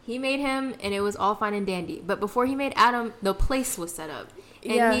 he made him and it was all fine and dandy. But before he made Adam, the place was set up.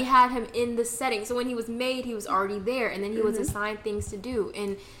 And he had him in the setting. So when he was made, he was already there. And then he was assigned things to do.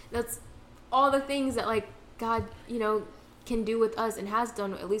 And that's all the things that, like, God, can do with us and has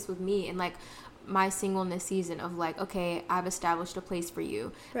done, at least with me. And, like, my singleness season of, like, okay, I've established a place for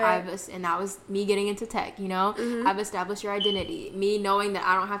you. And that was me getting into tech, I've established your identity. Me knowing that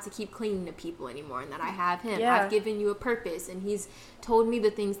I don't have to keep clinging to people anymore and that I have him. I've given you a purpose. And he's told me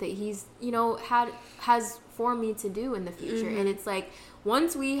the things that he's, has for me to do in the future. And it's like,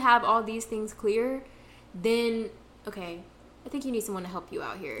 once we have all these things clear, then, okay, I think you need someone to help you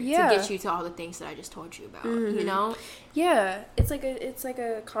out here to get you to all the things that I just told you about, Yeah, it's like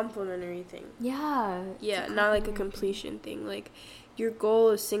a complementary thing. Yeah, not like a completion thing. Like, your goal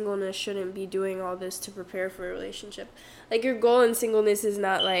of singleness shouldn't be doing all this to prepare for a relationship. Like, your goal in singleness is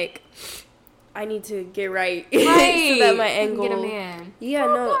not like, I need to get right so that my end goal. Get a man. Yeah,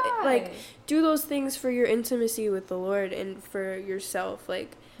 like, do those things for your intimacy with the Lord and for yourself.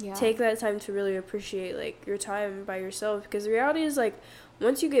 Like, take that time to really appreciate, like, your time by yourself. Because the reality is, like,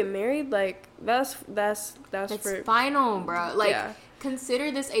 once you get married, like, that's for final, bro. Like, consider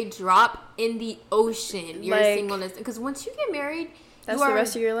this a drop in the ocean, your singleness. Because once you get married, that's the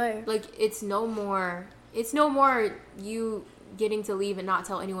rest of your life. Like, it's no more you getting to leave and not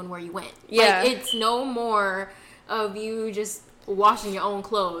tell anyone where you went. Like, it's no more of you just washing your own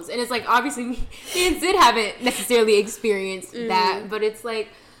clothes. And it's like, obviously me and Sid haven't necessarily experienced that, but it's like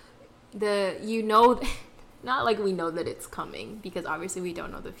not like we know that it's coming, because obviously we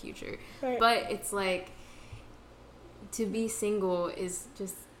don't know the future, but it's like, to be single is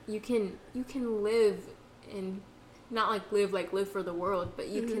just, you can live, and not like live for the world, but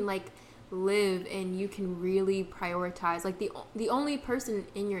you can like live, and you can really prioritize, like, the only person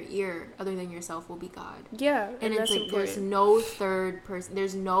in your ear other than yourself will be God. And it's like important. There's no third person,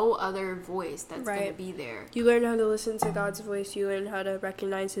 there's no other voice that's gonna be there. You learn how to listen to God's voice, you learn how to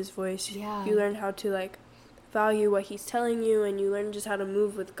recognize his voice, you learn how to, like, value what he's telling you, and you learn just how to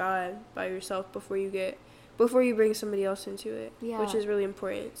move with God by yourself before you bring somebody else into it, which is really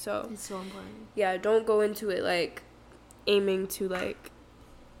important. So it's so important. Don't go into it like aiming to, like,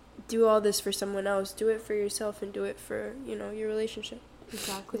 do all this for someone else. Do it for yourself, and do it for, your relationship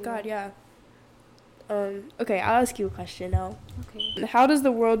with God. Okay, I'll ask you a question now. Okay. How does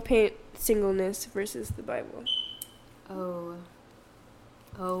the world paint singleness versus the Bible? Oh.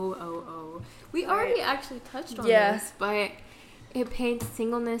 We already actually touched on this, but it paints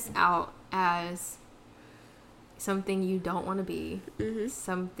singleness out as something you don't want to be.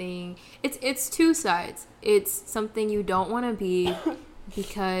 Something, it's two sides. It's something you don't want to be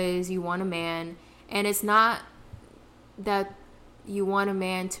because you want a man, and it's not that you want a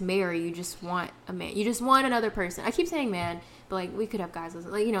man to marry. You just want a man. You just want another person. I keep saying man, but like we could have guys,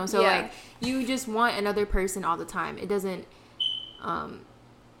 like, you know. So like you just want another person all the time. It doesn't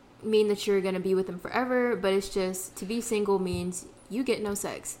mean that you're gonna be with them forever, but it's just to be single means you get no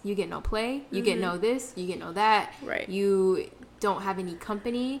sex, you get no play, you get no this, you get no that. Right. You don't have any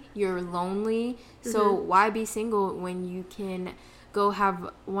company. You're lonely. So why be single when you can go have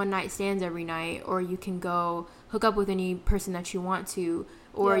one night stands every night, or you can go hook up with any person that you want to,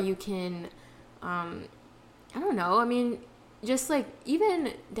 or you can I don't know, I mean, just like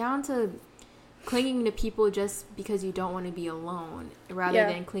even down to clinging to people just because you don't want to be alone rather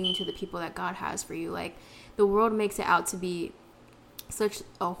than clinging to the people that God has for you. Like the world makes it out to be such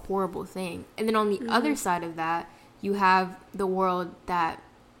a horrible thing. And then on the other side of that, you have the world that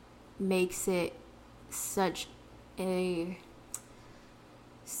makes it such a,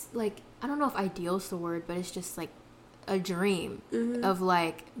 like, I don't know if ideal's the word, but it's just like a dream of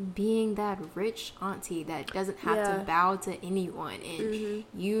like being that rich auntie that doesn't have to bow to anyone, and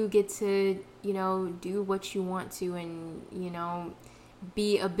you get to, you know, do what you want to, and, you know,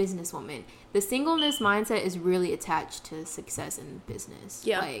 be a businesswoman. The singleness mindset is really attached to success in business.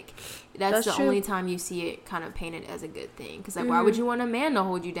 Like that's the only time you see it kind of painted as a good thing, because like why would you want a man to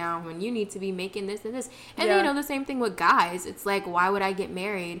hold you down when you need to be making this and this? And then, you know, the same thing with guys. It's like, why would I get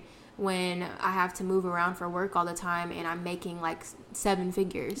married when I have to move around for work all the time and I'm making like 7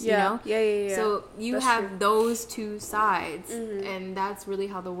 figures, you know? So you have those two sides, and that's really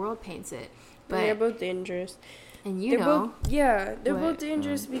how the world paints it. But and they're both dangerous. And you know. They're both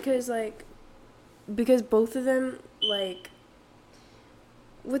dangerous because both of them, like,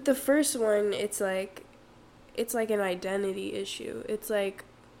 with the first one, it's like an identity issue. It's like,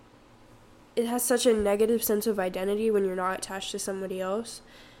 it has such a negative sense of identity when you're not attached to somebody else.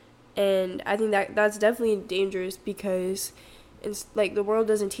 And I think that's definitely dangerous, because it's like the world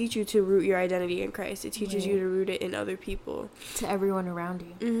doesn't teach you to root your identity in Christ. It teaches you to root it in other people. To everyone around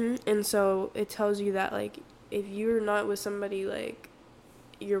you. And so it tells you that, like, if you're not with somebody, like,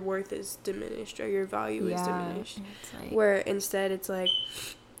 your worth is diminished or your value is diminished. Like, where instead it's like...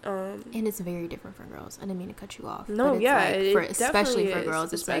 and it's very different for girls. I didn't mean to cut you off. No, especially for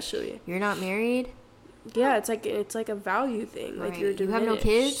girls. It's especially. Like, you're not married? Yeah, it's like a value thing. Like, you're diminished. You have no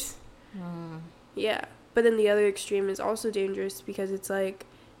kids? Yeah, but then the other extreme is also dangerous, because it's like,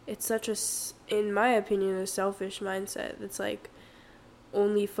 it's such a, in my opinion, a selfish mindset that's like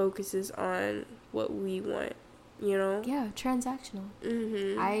only focuses on what we want, you know? Yeah, transactional.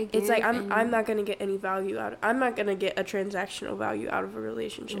 It's like I'm not gonna get any value I'm not gonna get a transactional value out of a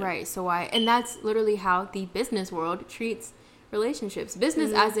relationship. Right. So and that's literally how the business world treats relationships.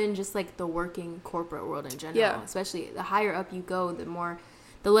 Business as in just like the working corporate world in general. Yeah. Especially the higher up you go,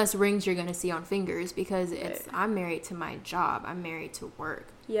 the less rings you're going to see on fingers, because it's, I'm married to my job. I'm married to work.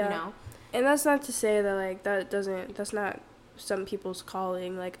 Yeah. You know? And that's not to say that, like, that's not some people's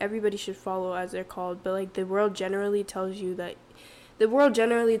calling. Like, everybody should follow as they're called. But, like, the world generally tells you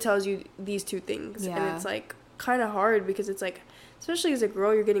these two things. Yeah. And it's, like, kind of hard, because it's, like, especially as a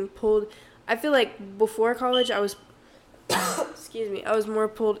girl, you're getting pulled. I feel like before college, I was I was more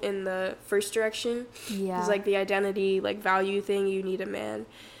pulled in the first direction. Yeah. It's like the identity, like, value thing, you need a man.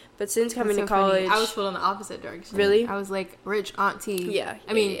 But since coming to college... Funny. I was pulled in the opposite direction. Really? I was like, rich auntie.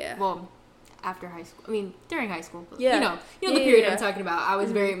 Yeah. Well, after high school. I mean, during high school. Yeah. You know the period I'm talking about. I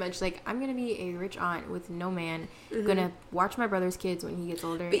was very much like, I'm going to be a rich aunt with no man. Going to watch my brother's kids when he gets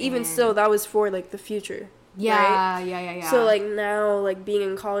older. But even still, that was for, like, the future. Yeah, right? Yeah. So, like, now, like, being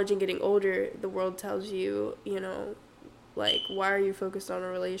in college and getting older, the world tells you, you know... Like, why are you focused on a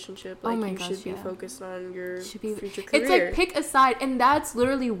relationship? Like, should be focused on your future career. It's like, pick a side. And that's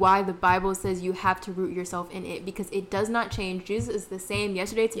literally why the Bible says you have to root yourself in it, because it does not change. Jesus is the same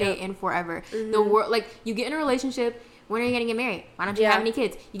yesterday, today, and forever. The world, like, you get in a relationship. When are you going to get married? Why don't you have any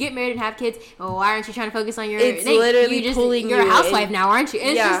kids? You get married and have kids. Well, why aren't you trying to focus on your... It's literally pulling you. You're a housewife now, aren't you?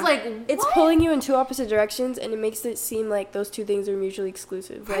 And it's just like, what? It's pulling you in two opposite directions, and it makes it seem like those two things are mutually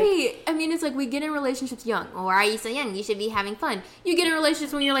exclusive. Right. Like, I mean, it's like we get in relationships young. Well, why are you so young? You should be having fun. You get in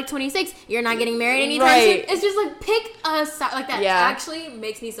relationships when you're like 26. You're not getting married anytime soon. It's just like, pick a side. Like, that actually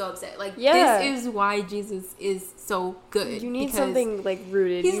makes me so upset. Like, this is why Jesus is so good. You need something, like,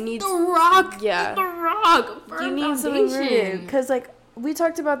 rooted. You need the rock. Yeah. The rock. You need something rooted. Because, like, we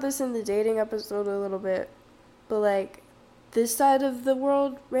talked about this in the dating episode a little bit. But, like, this side of the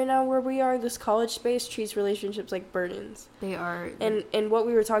world right now where we are, this college space, treats relationships like burdens. They are. And what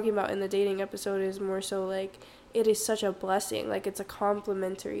we were talking about in the dating episode is more so, like, it is such a blessing. Like, it's a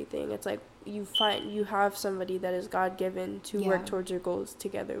complimentary thing. It's like you have somebody that is God-given to work towards your goals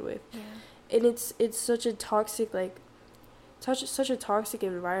together with. Yeah. And it's such a toxic, like, such a toxic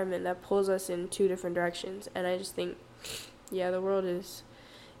environment that pulls us in two different directions. And I just think, yeah, the world is,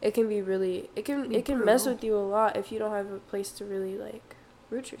 it can be really, it can mess with you a lot if you don't have a place to really like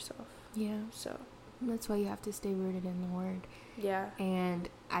root yourself. Yeah. So that's why you have to stay rooted in the Word. Yeah. And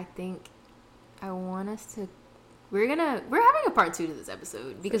I think I want us to, we're having a part 2 to this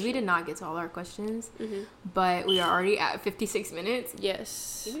episode because we did not get to all our questions, but we are already at 56 minutes.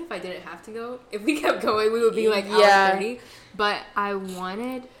 Yes. Even if I didn't have to go, if we kept going, we would be like hour 30. But I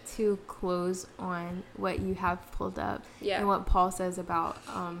wanted to close on what you have pulled up and what Paul says about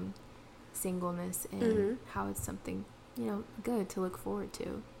singleness and how it's something, you know, good to look forward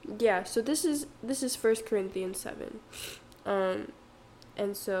to. Yeah. So this is 1 Corinthians 7,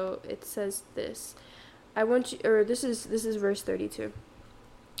 and so it says this. This is verse 32.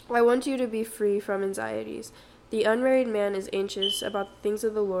 I want you to be free from anxieties. The unmarried man is anxious about the things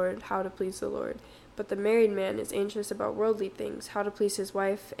of the Lord, how to please the Lord. But the married man is anxious about worldly things, how to please his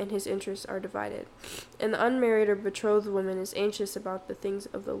wife, and his interests are divided. And the unmarried or betrothed woman is anxious about the things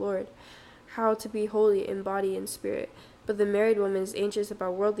of the Lord, how to be holy in body and spirit. But the married woman is anxious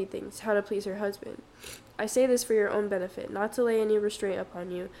about worldly things, how to please her husband. I say this for your own benefit, not to lay any restraint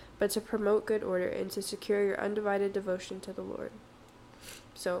upon you, but to promote good order and to secure your undivided devotion to the Lord.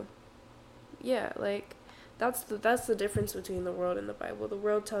 So, yeah, like, that's the difference between the world and the Bible. The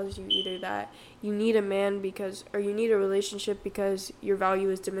world tells you either that you need a man or you need a relationship because your value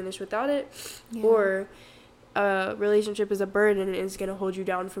is diminished without it, or a relationship is a burden and it's going to hold you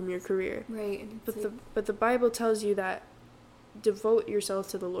down from your career. Right. But the Bible tells you that devote yourself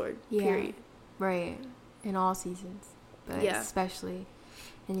to the Lord, period. Right. In all seasons, but especially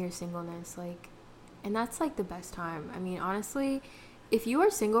in your singleness, like, and that's like the best time. I mean, honestly, if you are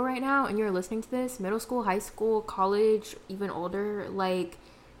single right now and you're listening to this, middle school, high school, college, even older, like,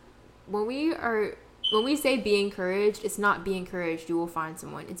 when we say be encouraged, it's not be encouraged, you will find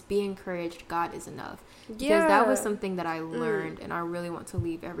someone. It's be encouraged, God is enough. Because that was something that I learned and I really want to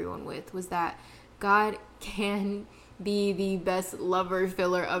leave everyone with, was that God can be the best lover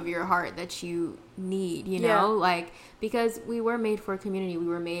filler of your heart that you need, you know, like, because we were made for a community, we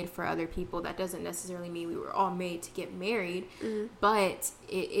were made for other people. That doesn't necessarily mean we were all made to get married, but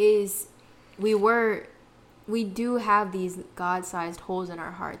we do have these God-sized holes in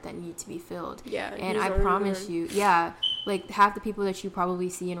our heart that need to be filled. And I promise you, like, half the people that you probably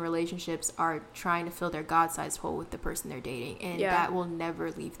see in relationships are trying to fill their God-sized hole with the person they're dating, and that will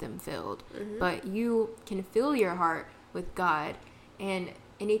never leave them filled. But you can fill your heart with God, and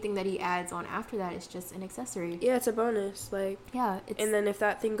anything that he adds on after that is just an accessory. It's a bonus. Like, and then if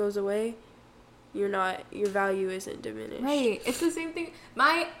that thing goes away, your value isn't diminished. Right. It's the same thing.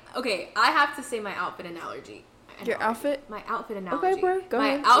 I have to say my outfit analogy. Your outfit? My outfit analogy. Okay, bro. Go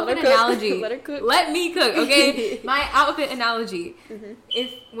ahead. My outfit analogy. Let her cook. Let me cook, okay? My outfit analogy.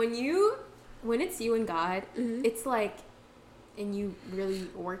 When it's you and God, it's like, and you really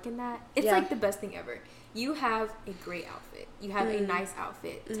work in that, it's like the best thing ever. You have a great outfit. You have a nice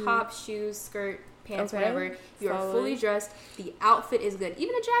outfit. Top, shoes, skirt, pants, whatever. You are fully dressed. The outfit is good.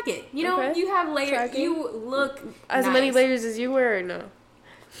 Even a jacket. You know, you have layers. Tracking. You look as nice. Many layers as you wear, or no?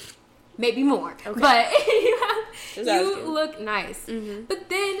 Maybe more. Okay. But you look nice. But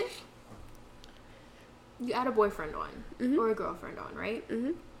then you add a boyfriend on or a girlfriend on, right?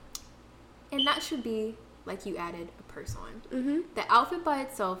 And that should be like you added a purse on. The outfit by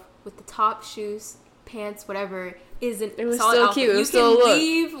itself with the top, shoes, pants, whatever, isn't it was solid still outfit. Cute. You can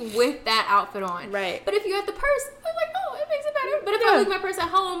leave with that outfit on. Right. But if you have the purse, I'm like, oh, it makes it better. But if I leave my purse at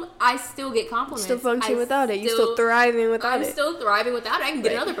home, I still get compliments. Still function without it. You're still thriving without it. I'm still thriving without it. I can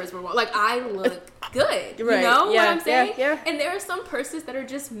get another purse for one. Like, I look good. You know what I'm saying? Yeah. And there are some purses that are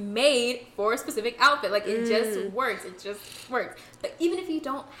just made for a specific outfit. Like, it just works. It just works. But even if you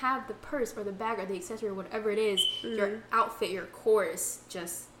don't have the purse or the bag or the accessory or whatever it is, your outfit, your core is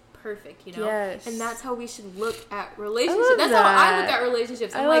just perfect, you know? Yes. And that's how we should look at relationships. That's how I look at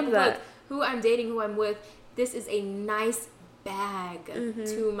relationships. I'm like, look, who I'm dating, who I'm with, this is a nice bag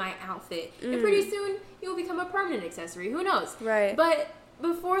to my outfit. And pretty soon, you'll become a permanent accessory. Who knows? Right. But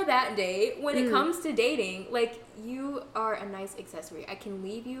before that day, when it comes to dating, like, you are a nice accessory. I can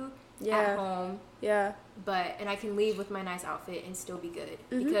leave you at home. And I can leave with my nice outfit and still be good.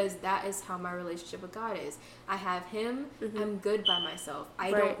 Because that is how my relationship with God is. I have him. I'm good by myself.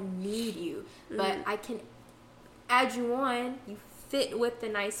 I don't need you. But I can add you on. You fit with the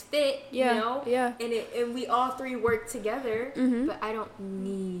nice fit, you know? And we all three work together. But I don't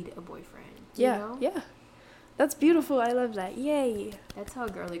need a boyfriend. You know? That's beautiful. I love that. Yay. That's how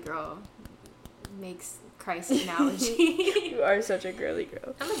girly girl makes Christ analogy. You are such a girly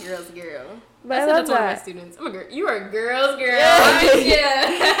girl. I'm a girl's girl. But I love that. One of my students. You are a girl's girl.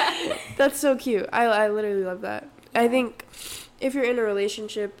 Yeah. That's so cute. I literally love that. I think if you're in a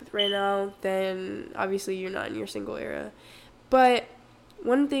relationship right now, then obviously you're not in your single era. But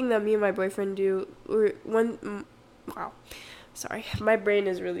one thing that me and my boyfriend do, sorry, my brain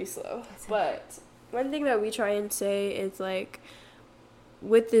is really slow. But one thing that we try and say is like,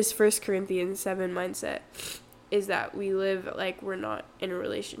 with this 1 Corinthians 7 mindset, is that we live like we're not in a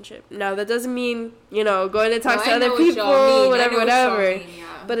relationship. Now, that doesn't mean, going to talk to other people, whatever. Mean,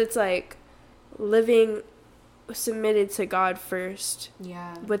 yeah. But it's like living submitted to God first.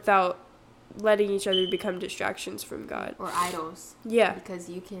 Yeah. Without letting each other become distractions from God. Or idols. Yeah. Because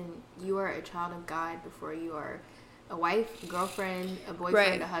you are a child of God before you are a wife, a girlfriend, a boyfriend,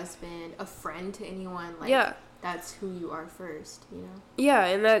 right. a husband, a friend to anyone. Like, yeah. That's who you are first, Yeah,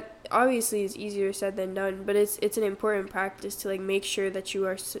 and that obviously is easier said than done, but it's an important practice to like make sure that you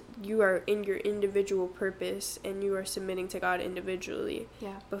are in your individual purpose and you are submitting to God individually.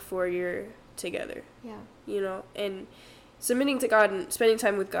 Yeah. Before you're together. Yeah. And submitting to God and spending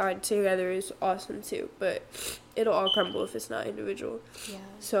time with God together is awesome too, but it'll all crumble if it's not individual. Yeah.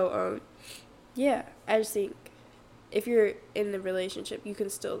 So yeah, I just think if you're in the relationship, you can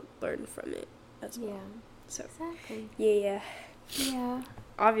still learn from it as well. Yeah. So exactly. Yeah.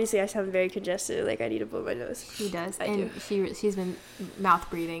 Obviously, I sound very congested. Like I need to blow my nose. She does, I and do. she's been mouth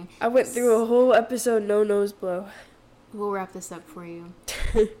breathing. I went through a whole episode no nose blow. We'll wrap this up for you,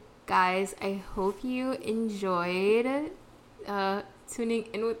 guys. I hope you enjoyed tuning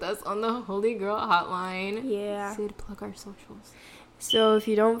in with us on the Holy Girl Hotline. Yeah. So to plug our socials. So if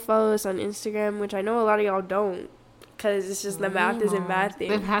you don't follow us on Instagram, which I know a lot of y'all don't, because it's just the math isn't math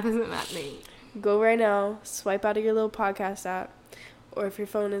thing. The math isn't math thing. Go right now, swipe out of your little podcast app, or if your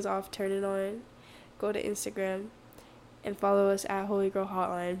phone is off, turn it on. Go to Instagram and follow us at Holy Girl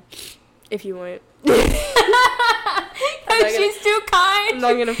Hotline if you want. She's too kind. I'm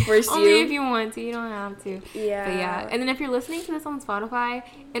not gonna force you. Only if you want to. You don't have to. Yeah. But yeah. And then if you're listening to this on Spotify,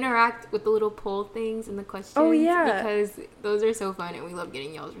 interact with the little poll things and the questions. Oh yeah. Because those are so fun and we love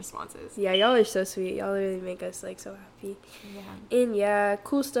getting y'all's responses. Yeah, y'all are so sweet. Y'all really make us like so happy. Yeah. And yeah,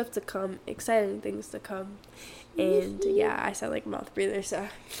 cool stuff to come, exciting things to come. And yeah, I sound like a mouth breather, so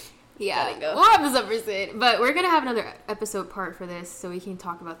yeah, we'll wrap this up for Sid. But we're going to have another episode part for this so we can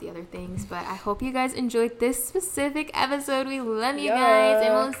talk about the other things. But I hope you guys enjoyed this specific episode. We love you guys.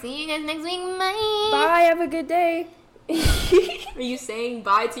 And we'll see you guys next week. Bye. Bye. Have a good day. Are you saying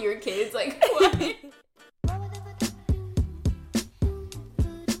bye to your kids? Like, what?